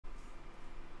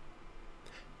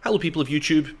Hello people of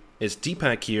YouTube, it's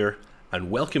Deepak here,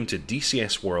 and welcome to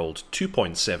DCS World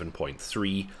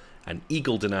 2.7.3 and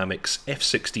Eagle Dynamics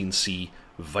F-16C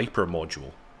Viper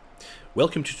module.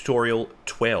 Welcome to tutorial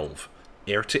 12,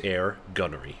 Air-to-Air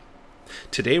Gunnery.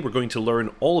 Today we're going to learn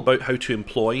all about how to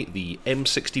employ the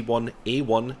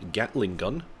M61A1 Gatling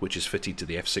gun, which is fitted to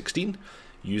the F-16,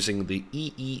 using the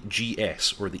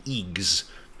EEGS, or the EEGS,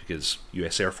 because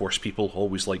US Air Force people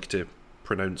always like to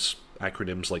pronounce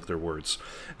acronyms like their words.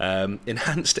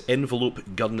 Enhanced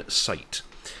Envelope Gun Sight.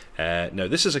 Now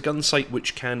this is a gun sight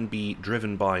which can be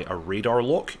driven by a radar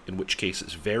lock, in which case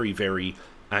it's very, very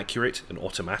accurate and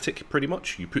automatic pretty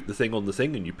much. You put the thing on the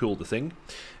thing and you pull the thing.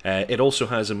 It also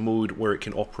has a mode where it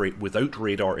can operate without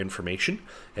radar information,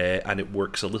 and it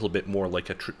works a little bit more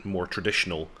like a more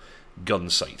traditional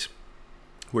gun sight,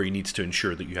 where you need to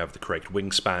ensure that you have the correct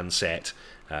wingspan set,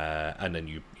 and then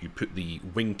you put the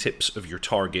wingtips of your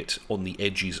target on the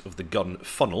edges of the gun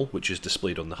funnel, which is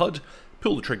displayed on the HUD,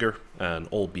 pull the trigger, and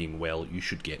all being well, you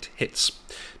should get hits.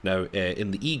 Now,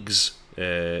 in the EEGS,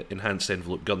 Enhanced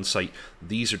Envelope Gun Sight,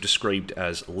 these are described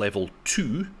as Level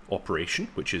 2 operation,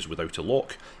 which is without a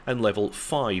lock, and Level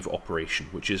 5 operation,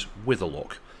 which is with a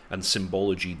lock. And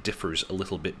symbology differs a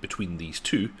little bit between these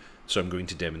two, so I'm going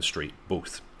to demonstrate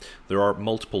both. There are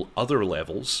multiple other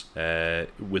levels,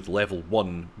 with level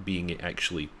 1 being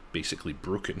actually basically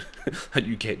broken, and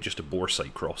you get just a bore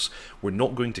sight cross. We're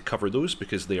not going to cover those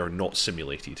because they are not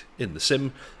simulated in the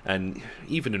sim, and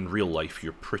even in real life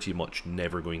you're pretty much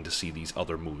never going to see these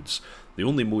other modes. The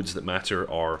only modes that matter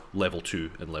are level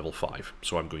 2 and level 5,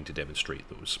 so I'm going to demonstrate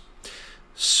those.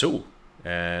 So,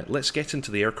 let's get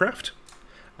into the aircraft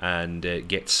and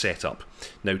get set up.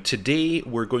 Now today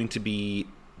we're going to be,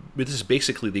 this is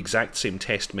basically the exact same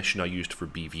test mission I used for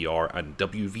BVR and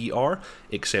WVR,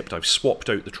 except I've swapped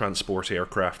out the transport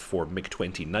aircraft for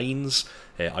MiG-29s.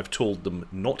 I've told them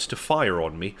not to fire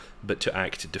on me, but to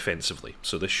act defensively,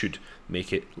 so this should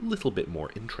make it a little bit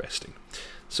more interesting.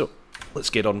 So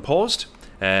let's get unpaused.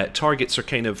 Targets are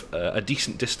kind of a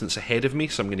decent distance ahead of me,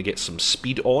 so I'm going to get some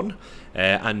speed on.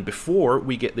 And before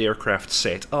we get the aircraft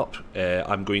set up,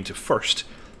 I'm going to first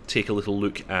take a little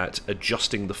look at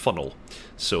adjusting the funnel.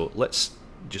 So let's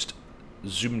just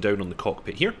zoom down on the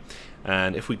cockpit here.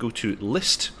 And if we go to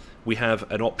List, we have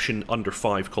an option under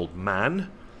 5 called Man.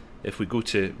 If we go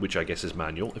to, which I guess is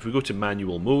manual, if we go to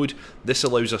manual mode, this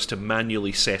allows us to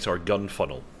manually set our gun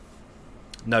funnel.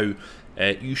 Now,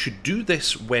 you should do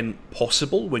this when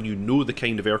possible, when you know the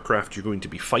kind of aircraft you're going to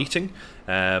be fighting,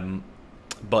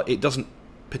 but it doesn't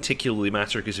particularly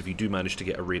matter, because if you do manage to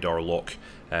get a radar lock,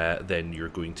 then you're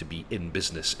going to be in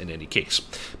business in any case.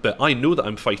 But I know that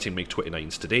I'm fighting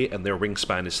MiG-29s today, and their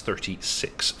wingspan is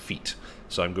 36 feet.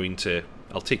 So I'm going to,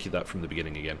 I'll take you that from the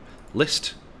beginning again.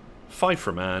 List, 5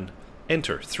 for man,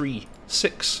 enter 3,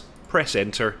 6, press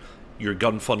enter. Your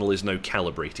gun funnel is now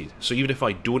calibrated. So even if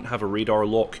I don't have a radar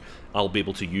lock, I'll be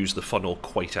able to use the funnel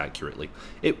quite accurately.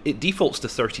 It defaults to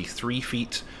 33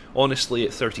 feet. Honestly,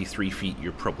 at 33 feet,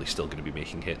 you're probably still going to be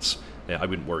making hits. I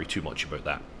wouldn't worry too much about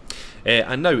that.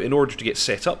 And now, in order to get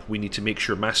set up, we need to make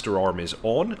sure Master Arm is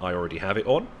on. I already have it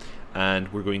on.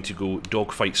 And we're going to go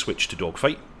Dogfight Switch to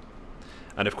Dogfight.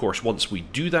 And of course, once we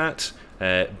do that,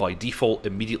 by default,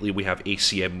 immediately we have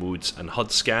ACM modes and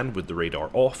HUD scan with the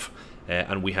radar off.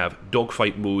 And we have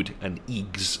dogfight mode and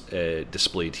EEGS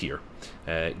displayed here.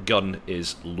 Gun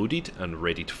is loaded and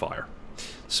ready to fire.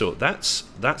 So that's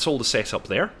all the setup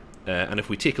there. And if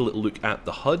we take a little look at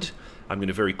the HUD, I'm going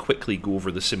to very quickly go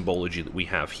over the symbology that we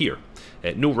have here.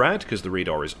 No rad, because the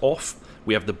radar is off.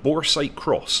 We have the bore sight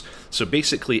cross. So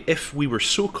basically, if we were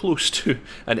so close to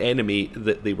an enemy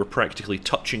that they were practically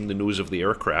touching the nose of the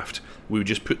aircraft, we would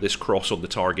just put this cross on the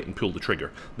target and pull the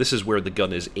trigger. This is where the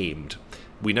gun is aimed.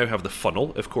 We now have the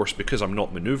funnel. Of course, because I'm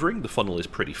not maneuvering, the funnel is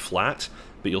pretty flat,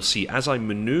 but you'll see as I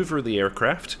maneuver the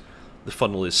aircraft, the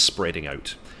funnel is spreading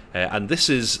out. And this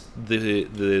is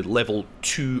the level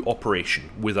 2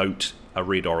 operation without a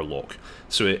radar lock.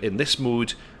 So in this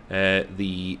mode,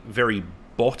 the very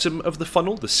bottom of the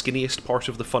funnel, the skinniest part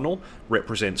of the funnel,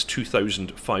 represents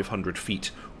 2,500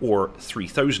 feet or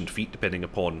 3,000 feet, depending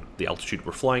upon the altitude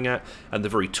we're flying at, and the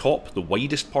very top, the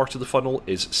widest part of the funnel,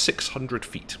 is 600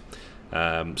 feet.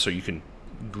 So you can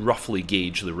roughly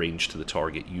gauge the range to the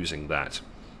target using that.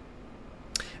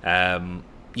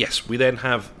 Yes, we then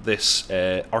have this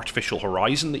artificial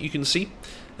horizon that you can see,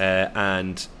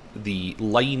 and the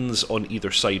lines on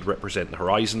either side represent the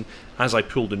horizon. As I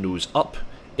pull the nose up,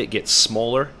 it gets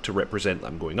smaller to represent that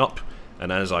I'm going up,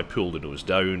 and as I pull the nose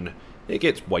down, it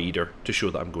gets wider to show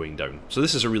that I'm going down. So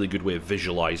this is a really good way of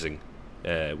visualizing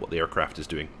what the aircraft is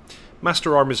doing.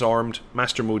 Master Arm is armed,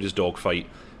 Master Mode is dogfight,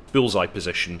 bullseye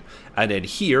position, and then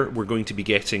here we're going to be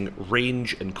getting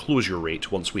range and closure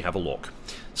rate once we have a lock.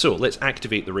 So let's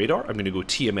activate the radar. I'm going to go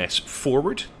TMS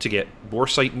forward to get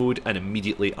boresight mode, and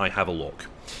immediately I have a lock.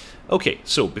 Okay,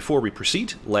 so before we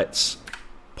proceed, let's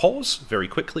pause very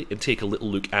quickly and take a little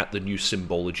look at the new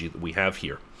symbology that we have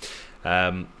here.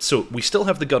 So we still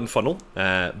have the gun funnel,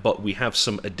 but we have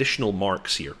some additional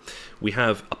marks here. We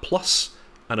have a plus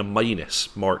and a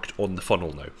minus marked on the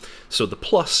funnel now. So the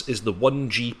plus is the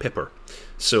 1G pipper.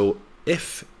 So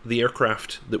if the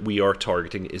aircraft that we are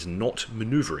targeting is not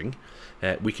maneuvering,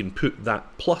 we can put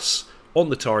that plus on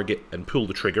the target and pull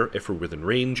the trigger if we're within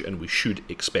range, and we should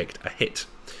expect a hit.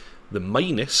 The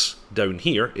minus down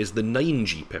here is the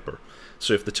 9G pipper.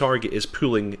 So if the target is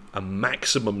pulling a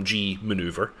maximum G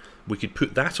maneuver, we could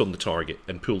put that on the target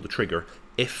and pull the trigger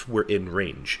if we're in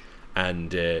range,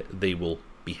 and they will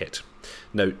be hit.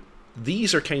 Now,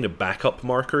 these are kind of backup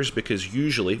markers, because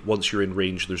usually once you're in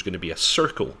range there's going to be a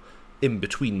circle in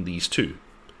between these two,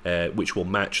 which will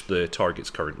match the target's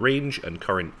current range and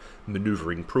current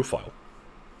maneuvering profile.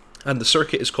 And the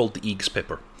circuit is called the EEGS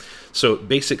pipper. So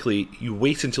basically, you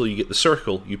wait until you get the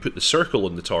circle, you put the circle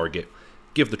on the target,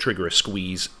 give the trigger a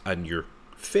squeeze, and you're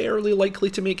fairly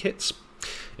likely to make hits.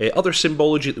 Other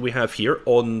symbology that we have here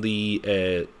on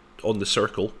the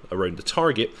circle around the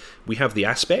target, we have the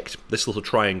aspect, this little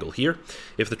triangle here.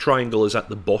 If the triangle is at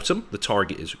the bottom, the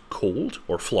target is cold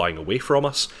or flying away from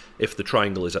us. If the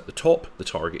triangle is at the top, the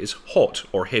target is hot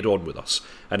or head on with us.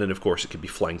 And then of course it could be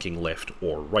flanking left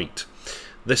or right.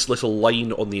 This little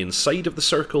line on the inside of the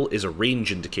circle is a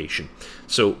range indication.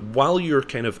 So while you're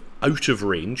kind of out of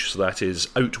range, so that is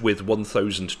out with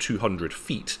 1,200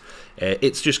 feet,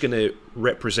 it's just going to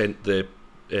represent the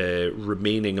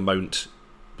remaining amount,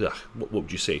 what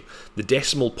would you say, the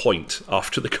decimal point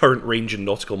after the current range in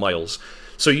nautical miles.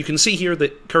 So you can see here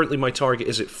that currently my target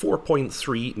is at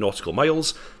 4.3 nautical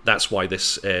miles. That's why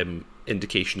this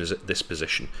indication is at this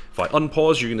position. If I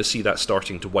unpause, you're going to see that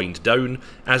starting to wind down.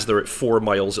 As they're at 4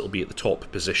 miles, it'll be at the top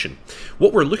position.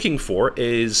 What we're looking for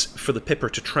is for the pipper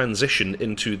to transition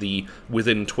into the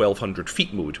within 1,200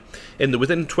 feet mode. In the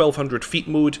within 1,200 feet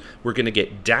mode, we're going to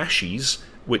get dashes,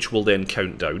 which will then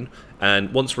count down.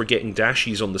 And once we're getting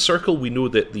dashes on the circle, we know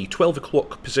that the 12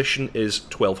 o'clock position is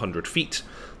 1,200 feet.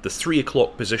 The 3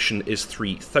 o'clock position is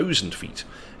 3,000 feet.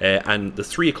 And the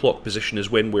 3 o'clock position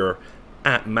is when we're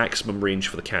at maximum range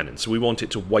for the cannon. So we want it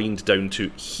to wind down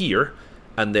to here,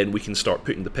 and then we can start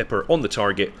putting the pipper on the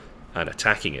target and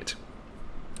attacking it.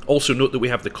 Also note that we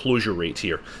have the closure rate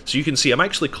here. So you can see I'm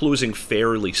actually closing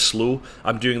fairly slow.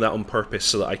 I'm doing that on purpose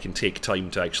so that I can take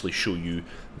time to actually show you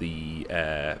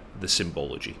the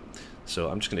symbology. So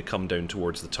I'm just going to come down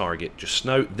towards the target just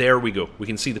now. There we go. We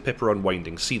can see the pipper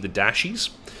unwinding. See the dashes?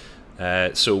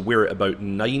 So we're at about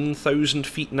 9,000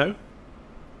 feet now.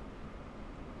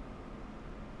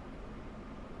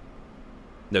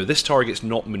 Now this target's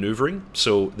not maneuvering,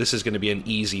 so this is going to be an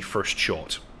easy first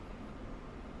shot.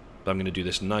 But I'm going to do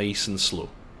this nice and slow.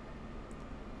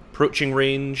 Approaching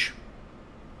range.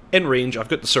 In range, I've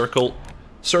got the circle.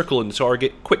 Circle in the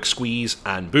target, quick squeeze,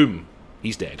 and boom,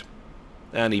 he's dead.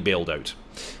 And he bailed out.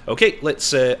 Okay,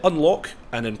 let's unlock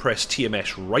and then press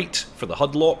TMS right for the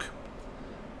HUD lock.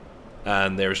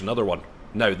 And there's another one.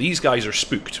 Now, these guys are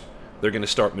spooked. They're going to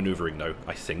start maneuvering now,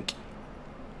 I think.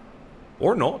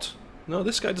 Or not. No,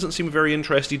 this guy doesn't seem very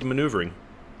interested in maneuvering.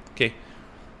 Okay.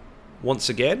 Once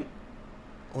again,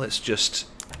 let's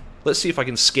see if I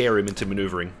can scare him into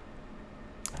maneuvering.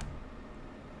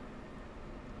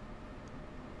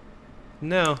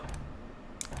 No.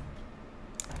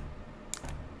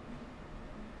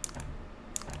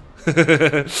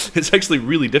 It's actually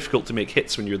really difficult to make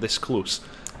hits when you're this close.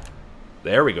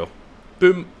 There we go.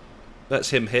 Boom. That's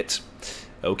him hit.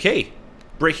 Okay.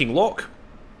 Breaking lock.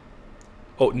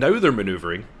 Oh, now they're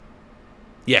maneuvering.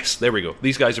 Yes, there we go.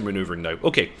 These guys are maneuvering now.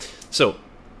 Okay, so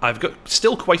I've got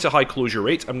still quite a high closure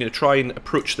rate. I'm going to try and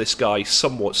approach this guy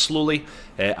somewhat slowly,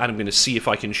 and I'm going to see if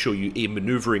I can show you a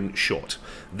maneuvering shot.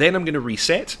 Then I'm going to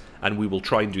reset, and we will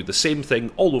try and do the same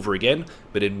thing all over again,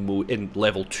 but in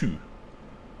level 2.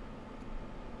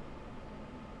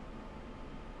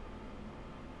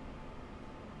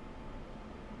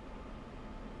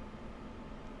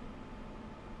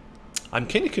 I'm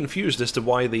kind of confused as to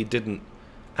why they didn't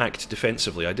act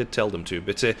defensively. I did tell them to,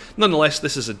 but nonetheless,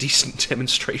 this is a decent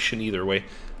demonstration either way.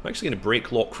 I'm actually going to break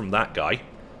lock from that guy.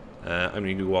 I'm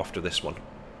going to go after this one.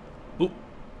 Oh,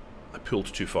 I pulled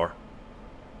too far.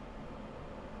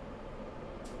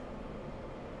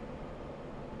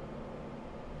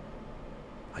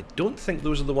 I don't think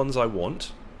those are the ones I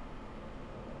want.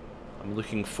 I'm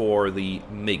looking for the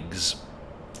MiGs.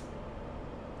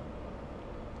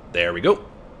 There we go.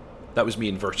 That was me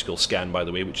in vertical scan, by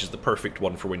the way, which is the perfect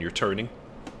one for when you're turning.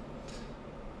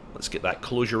 Let's get that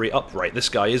closure rate up. Right, this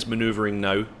guy is manoeuvring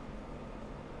now.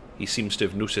 He seems to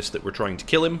have noticed that we're trying to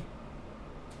kill him.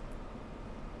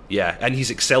 Yeah, and he's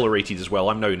accelerated as well.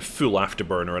 I'm now in full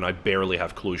afterburner and I barely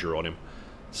have closure on him.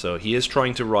 So he is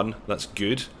trying to run. That's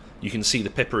good. You can see the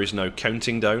pipper is now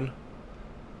counting down.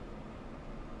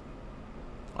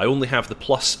 I only have the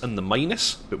plus and the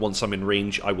minus, but once I'm in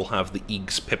range, I will have the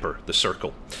EEGS pipper, the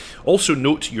circle. Also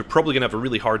note, you're probably going to have a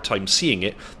really hard time seeing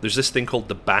it. There's this thing called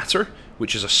the batter,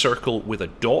 which is a circle with a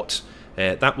dot.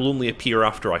 That will only appear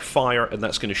after I fire, and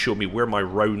that's going to show me where my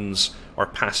rounds are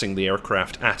passing the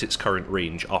aircraft at its current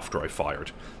range after I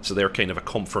fired. So they're kind of a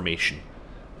confirmation.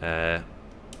 Oh,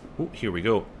 here we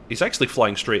go. He's actually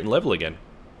flying straight and level again.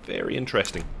 Very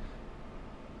interesting.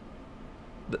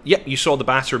 Yep, you saw the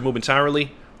batter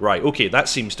momentarily. Right, okay, that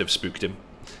seems to have spooked him.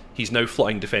 He's now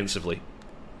flying defensively.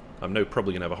 I'm now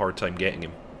probably going to have a hard time getting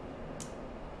him.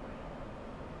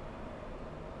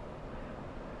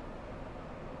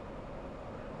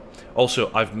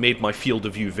 Also, I've made my field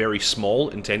of view very small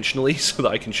intentionally so that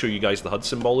I can show you guys the Hud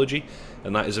Symbology,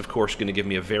 and that is of course going to give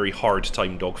me a very hard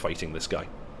time dogfighting this guy.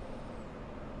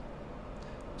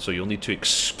 So you'll need to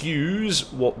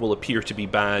excuse what will appear to be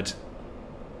bad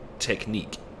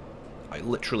technique. I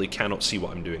literally cannot see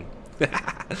what I'm doing.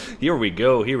 Here we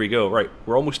go, here we go. Right,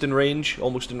 we're almost in range,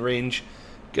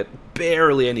 Get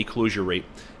barely any closure rate.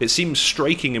 It seems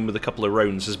striking him with a couple of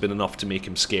rounds has been enough to make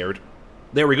him scared.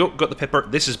 There we go, got the pipper.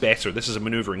 This is better, this is a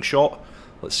manoeuvring shot.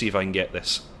 Let's see if I can get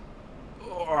this.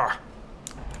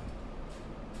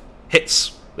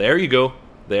 Hits. There you go,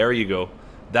 there you go.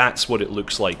 That's what it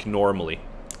looks like normally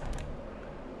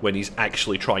when he's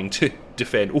actually trying to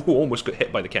defend. Oh, almost got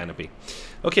hit by the canopy.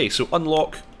 Okay, so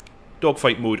unlock,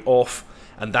 dogfight mode off,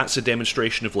 and that's a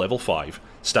demonstration of level 5.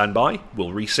 Stand by,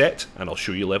 we'll reset, and I'll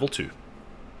show you level 2.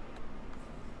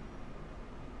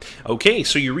 Okay,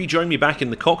 so you rejoin me back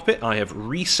in the cockpit. I have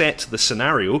reset the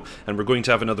scenario, and we're going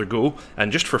to have another go.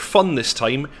 And just for fun this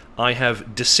time, I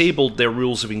have disabled their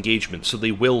rules of engagement, so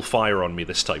they will fire on me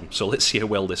this time. So let's see how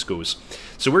well this goes.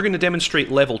 So we're going to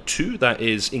demonstrate level 2, that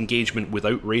is engagement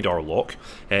without radar lock.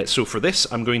 So for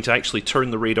this, I'm going to actually turn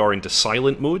the radar into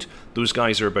silent mode. Those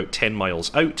guys are about 10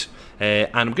 miles out. And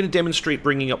I'm going to demonstrate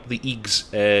bringing up the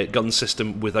EEGS gun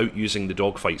system without using the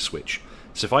dogfight switch.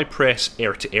 So if I press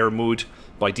air-to-air mode,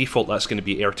 by default that's going to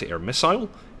be air-to-air missile.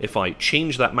 If I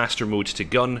change that master mode to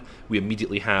gun, we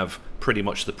immediately have pretty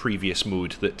much the previous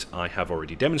mode that I have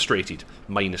already demonstrated,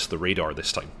 minus the radar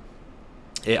this time.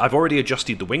 I've already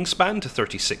adjusted the wingspan to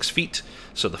 36 feet,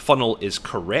 so the funnel is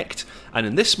correct, and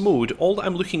in this mode all that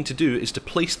I'm looking to do is to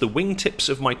place the wingtips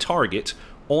of my target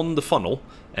on the funnel,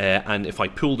 and if I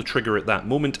pull the trigger at that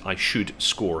moment I should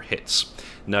score hits.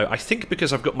 Now I think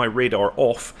because I've got my radar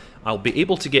off, I'll be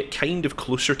able to get kind of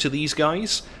closer to these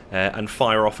guys and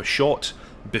fire off a shot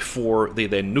before they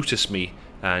then notice me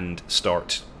and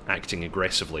start acting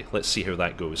aggressively. Let's see how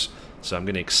that goes. So I'm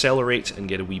going to accelerate and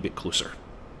get a wee bit closer.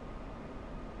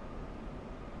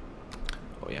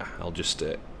 Oh yeah, I'll just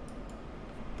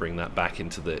bring that back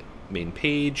into the main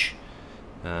page.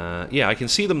 Yeah, I can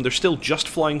see them. They're still just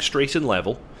flying straight and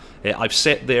level. I've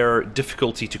set their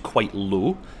difficulty to quite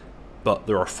low, but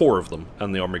there are 4 of them,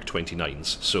 and they are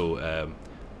MiG-29s. So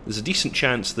there's a decent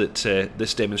chance that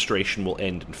this demonstration will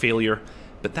end in failure,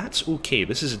 but that's okay.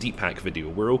 This is a deep hack video.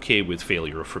 We're okay with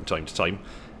failure from time to time,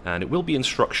 and it will be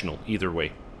instructional either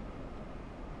way.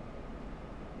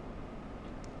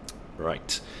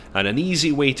 Right, and an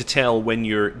easy way to tell when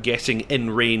you're getting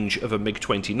in range of a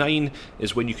MiG-29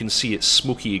 is when you can see its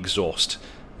smoky exhaust.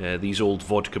 These old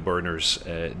vodka burners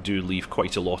do leave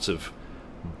quite a lot of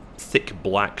thick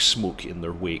black smoke in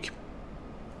their wake.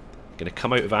 I'm going to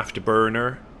come out of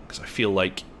afterburner because I feel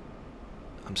like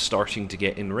I'm starting to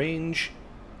get in range.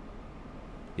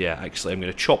 Yeah, actually I'm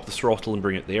going to chop the throttle and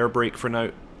bring out the air brake for now.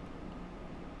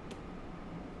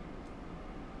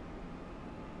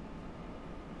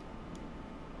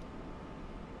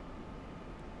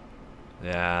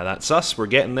 Yeah, that's us. We're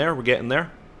getting there. We're getting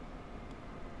there.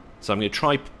 So I'm going to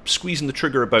try squeezing the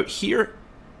trigger about here.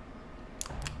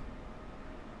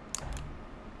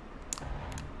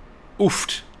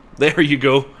 Oofed. There you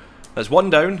go. That's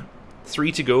 1 down.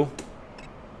 3 to go.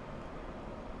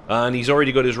 And he's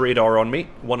already got his radar on me.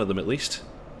 One of them at least.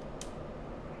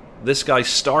 This guy's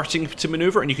starting to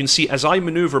maneuver, and you can see as I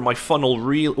maneuver, my funnel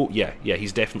oh yeah,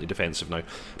 he's definitely defensive now.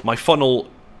 My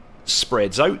funnel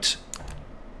spreads out.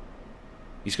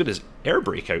 He's got his air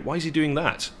brake out. Why is he doing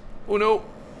that? Oh no.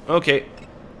 Okay.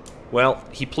 Well,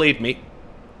 he played me.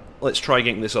 Let's try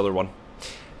getting this other one.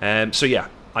 So yeah,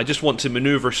 I just want to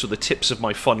maneuver so the tips of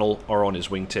my funnel are on his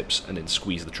wingtips and then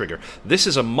squeeze the trigger. This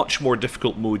is a much more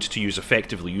difficult mode to use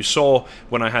effectively. You saw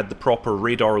when I had the proper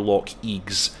radar lock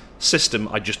EEGS system,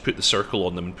 I just put the circle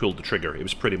on them and pulled the trigger. It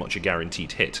was pretty much a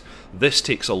guaranteed hit. This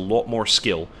takes a lot more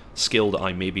skill that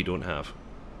I maybe don't have.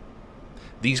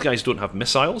 These guys don't have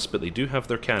missiles, but they do have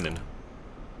their cannon.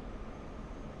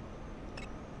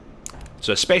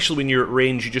 So especially when you're at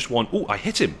range, you just want... Oh, I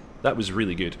hit him! That was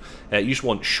really good. You just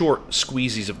want short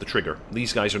squeezes of the trigger.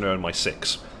 These guys are now on my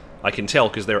 6. I can tell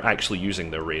because they're actually using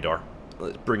their radar.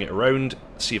 Let's bring it around,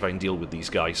 see if I can deal with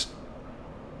these guys.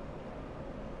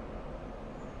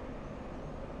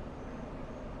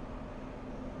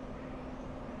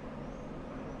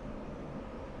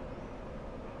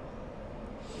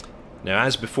 Now,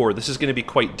 as before, this is going to be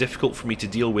quite difficult for me to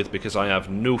deal with because I have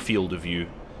no field of view.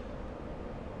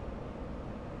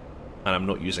 And I'm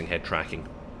not using head tracking.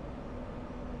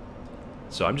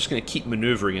 So I'm just going to keep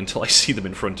maneuvering until I see them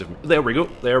in front of me. There we go,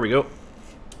 there we go.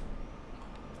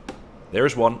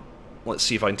 There's one. Let's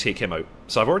see if I can take him out.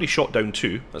 So I've already shot down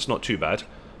 2. That's not too bad.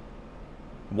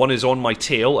 One is on my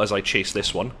tail as I chase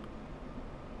this one.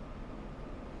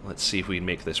 Let's see if we can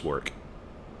make this work.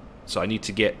 So I need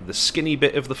to get the skinny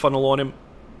bit of the funnel on him.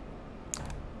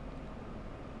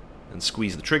 And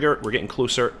squeeze the trigger. We're getting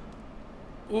closer.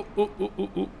 Ooh, ooh, ooh, ooh,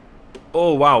 ooh.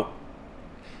 Oh, wow.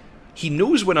 He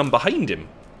knows when I'm behind him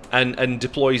and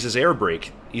deploys his air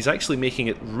brake. He's actually making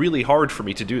it really hard for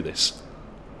me to do this.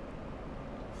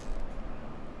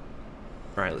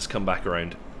 Alright, let's come back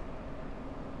around.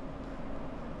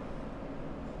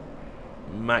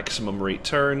 Maximum rate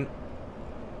turn.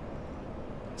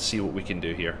 Let's see what we can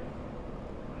do here.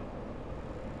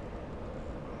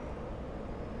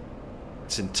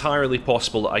 It's entirely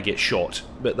possible that I get shot,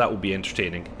 but that will be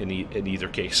entertaining in either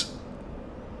case.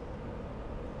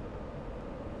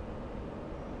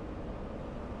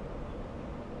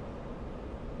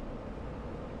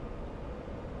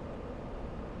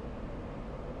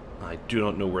 I do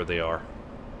not know where they are.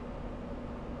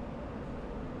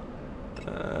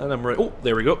 And I'm right. Oh,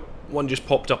 there we go. One just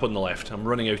popped up on the left. I'm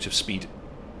running out of speed.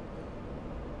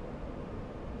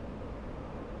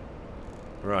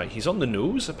 Right, he's on the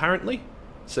nose, apparently,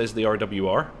 says the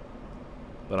RWR.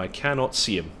 But I cannot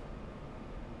see him.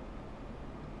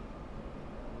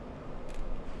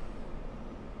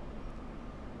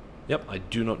 Yep, I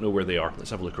do not know where they are.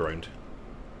 Let's have a look around.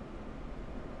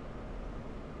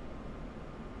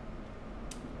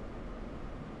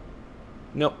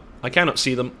 No, I cannot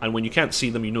see them, and when you can't see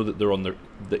them, you know that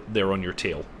they're on your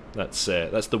tail. That's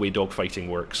the way dogfighting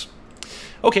works.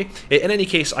 Okay, in any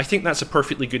case, I think that's a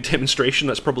perfectly good demonstration.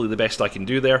 That's probably the best I can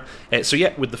do there. So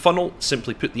yeah, with the funnel,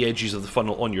 simply put the edges of the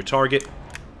funnel on your target,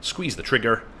 squeeze the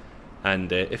trigger,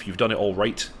 and if you've done it all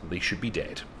right, they should be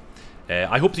dead.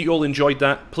 I hope that you all enjoyed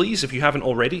that. Please, if you haven't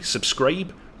already,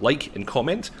 subscribe, like, and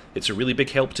comment. It's a really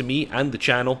big help to me and the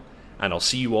channel, and I'll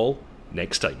see you all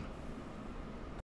next time.